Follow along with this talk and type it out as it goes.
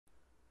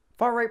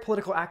Far-right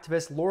political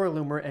activist Laura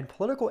Loomer and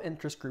political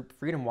interest group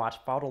Freedom Watch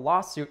filed a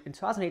lawsuit in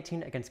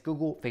 2018 against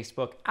Google,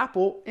 Facebook,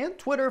 Apple, and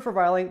Twitter for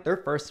violating their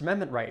First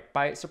Amendment right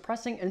by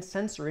suppressing and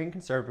censoring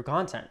conservative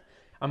content.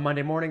 On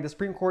Monday morning, the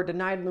Supreme Court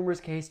denied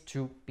Loomer's case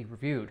to be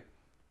reviewed.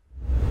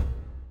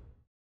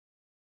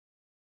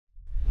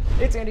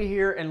 It's Andy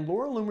here, and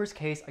Laura Loomer's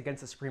case against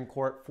the Supreme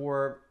Court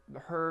for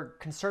her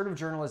conservative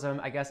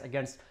journalism, I guess,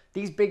 against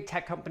these big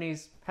tech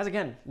companies has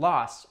again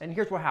lost, and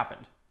here's what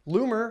happened.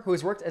 Loomer, who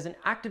has worked as an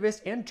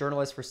activist and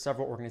journalist for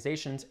several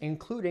organizations,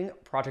 including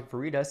Project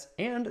Veritas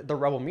and the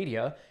Rebel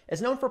Media,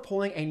 is known for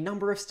pulling a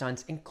number of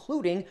stunts,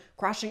 including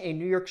crashing a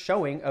New York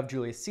showing of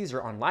Julius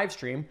Caesar on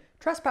livestream,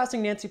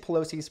 trespassing Nancy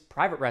Pelosi's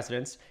private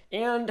residence,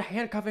 and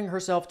handcuffing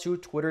herself to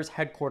Twitter's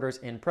headquarters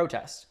in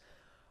protest.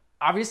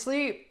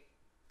 Obviously,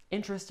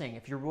 interesting.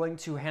 If you're willing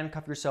to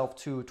handcuff yourself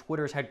to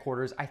Twitter's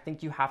headquarters, I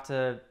think you have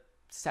to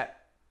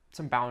set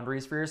some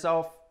boundaries for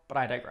yourself, but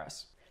I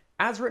digress.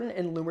 As written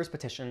in Loomer's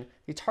petition,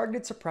 the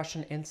targeted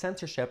suppression and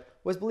censorship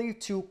was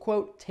believed to,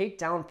 quote, take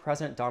down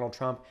President Donald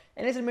Trump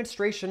and his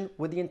administration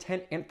with the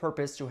intent and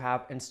purpose to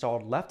have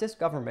installed leftist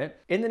government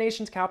in the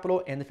nation's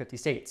capital and the 50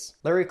 states.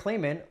 Larry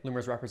Klayman,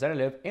 Loomer's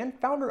representative and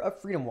founder of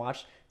Freedom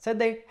Watch, said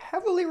they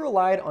heavily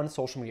relied on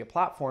social media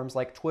platforms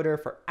like Twitter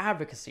for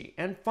advocacy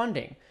and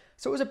funding,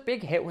 so it was a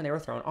big hit when they were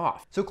thrown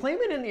off. So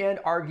Klayman in the end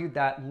argued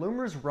that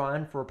Loomer's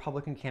run for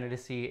Republican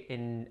candidacy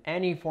in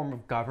any form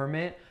of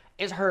government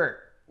is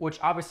hurt. Which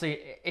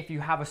obviously, if you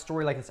have a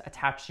story like this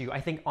attached to you,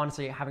 I think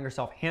honestly having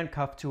yourself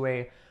handcuffed to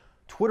a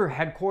Twitter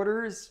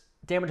headquarters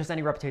damages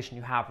any reputation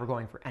you have for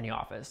going for any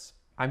office.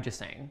 I'm just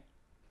saying.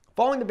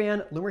 Following the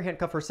ban, Loomer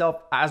handcuffed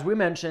herself, as we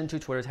mentioned, to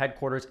Twitter's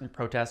headquarters in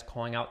protest,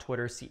 calling out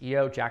Twitter's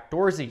CEO Jack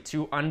Dorsey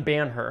to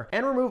unban her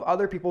and remove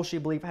other people she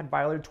believed had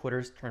violated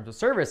Twitter's terms of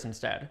service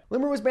instead.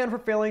 Loomer was banned for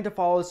failing to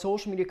follow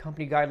social media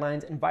company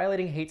guidelines and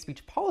violating hate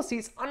speech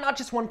policies on not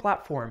just one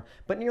platform,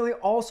 but nearly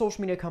all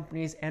social media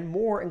companies and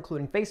more,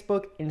 including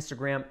Facebook,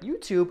 Instagram,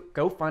 YouTube,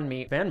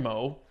 GoFundMe,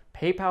 Venmo,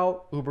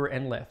 PayPal, Uber,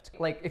 and Lyft.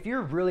 Like, if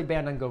you're really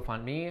banned on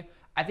GoFundMe,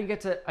 I think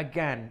it's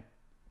again,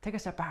 take a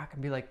step back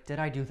and be like, did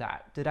I do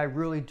that? Did I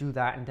really do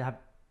that? And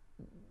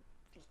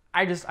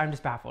I'm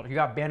just baffled. If you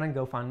got banned on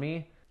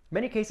GoFundMe,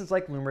 many cases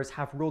like Loomer's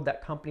have ruled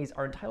that companies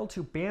are entitled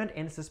to ban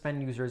and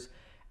suspend users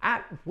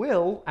at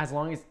will as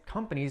long as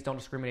companies don't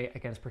discriminate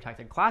against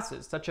protected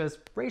classes, such as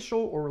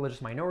racial or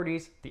religious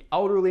minorities, the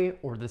elderly,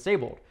 or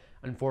disabled.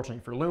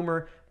 Unfortunately for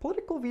Loomer,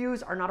 political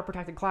views are not a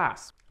protected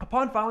class.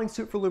 Upon filing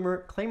suit for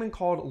Loomer, Klayman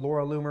called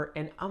Laura Loomer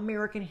an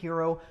American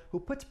hero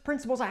who puts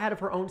principles ahead of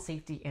her own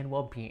safety and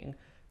well-being.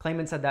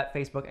 Klayman said that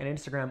Facebook and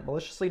Instagram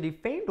maliciously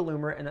defamed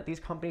Loomer and that these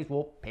companies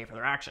will pay for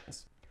their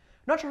actions.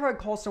 Not sure how I'd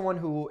call someone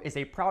who is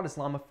a proud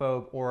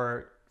Islamophobe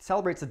or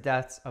celebrates the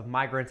deaths of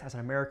migrants as an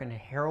American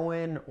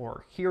heroine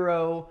or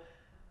hero.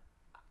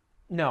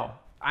 No,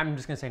 I'm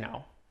just gonna say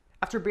no.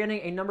 After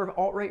banning a number of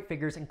alt-right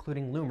figures,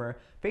 including Loomer,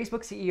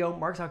 Facebook CEO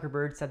Mark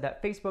Zuckerberg said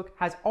that Facebook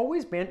has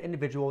always banned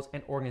individuals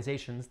and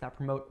organizations that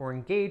promote or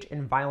engage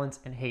in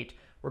violence and hate,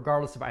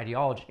 regardless of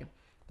ideology.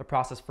 The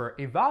process for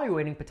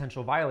evaluating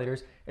potential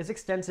violators is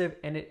extensive,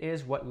 and it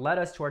is what led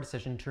us to our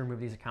decision to remove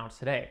these accounts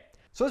today.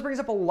 So this brings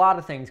up a lot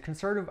of things.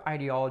 Conservative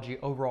ideology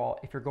overall,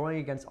 if you're going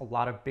against a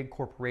lot of big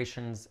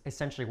corporations,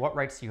 essentially what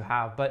rights do you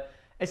have? But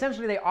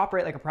essentially they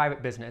operate like a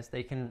private business.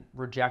 They can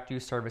reject you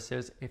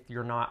services if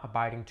you're not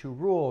abiding to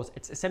rules.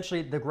 It's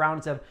essentially the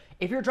grounds of,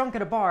 if you're drunk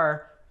at a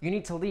bar, you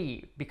need to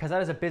leave, because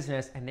that is a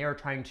business and they are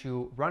trying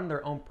to run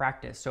their own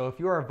practice. So if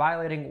you are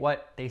violating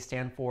what they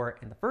stand for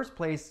in the first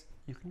place,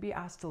 you can be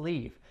asked to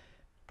leave.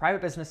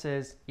 Private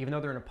businesses, even though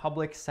they're in a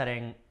public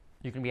setting,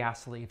 you can be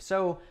asked to leave.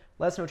 So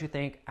let us know what you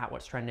think at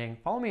What's Trending.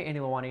 Follow me at Andy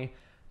Lalwani.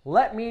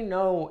 Let me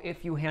know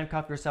if you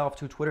handcuff yourself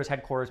to Twitter's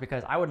headquarters,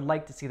 because I would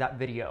like to see that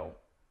video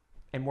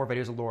and more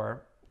videos of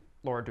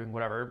Laura doing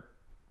whatever,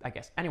 I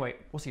guess. Anyway,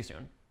 we'll see you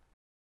soon.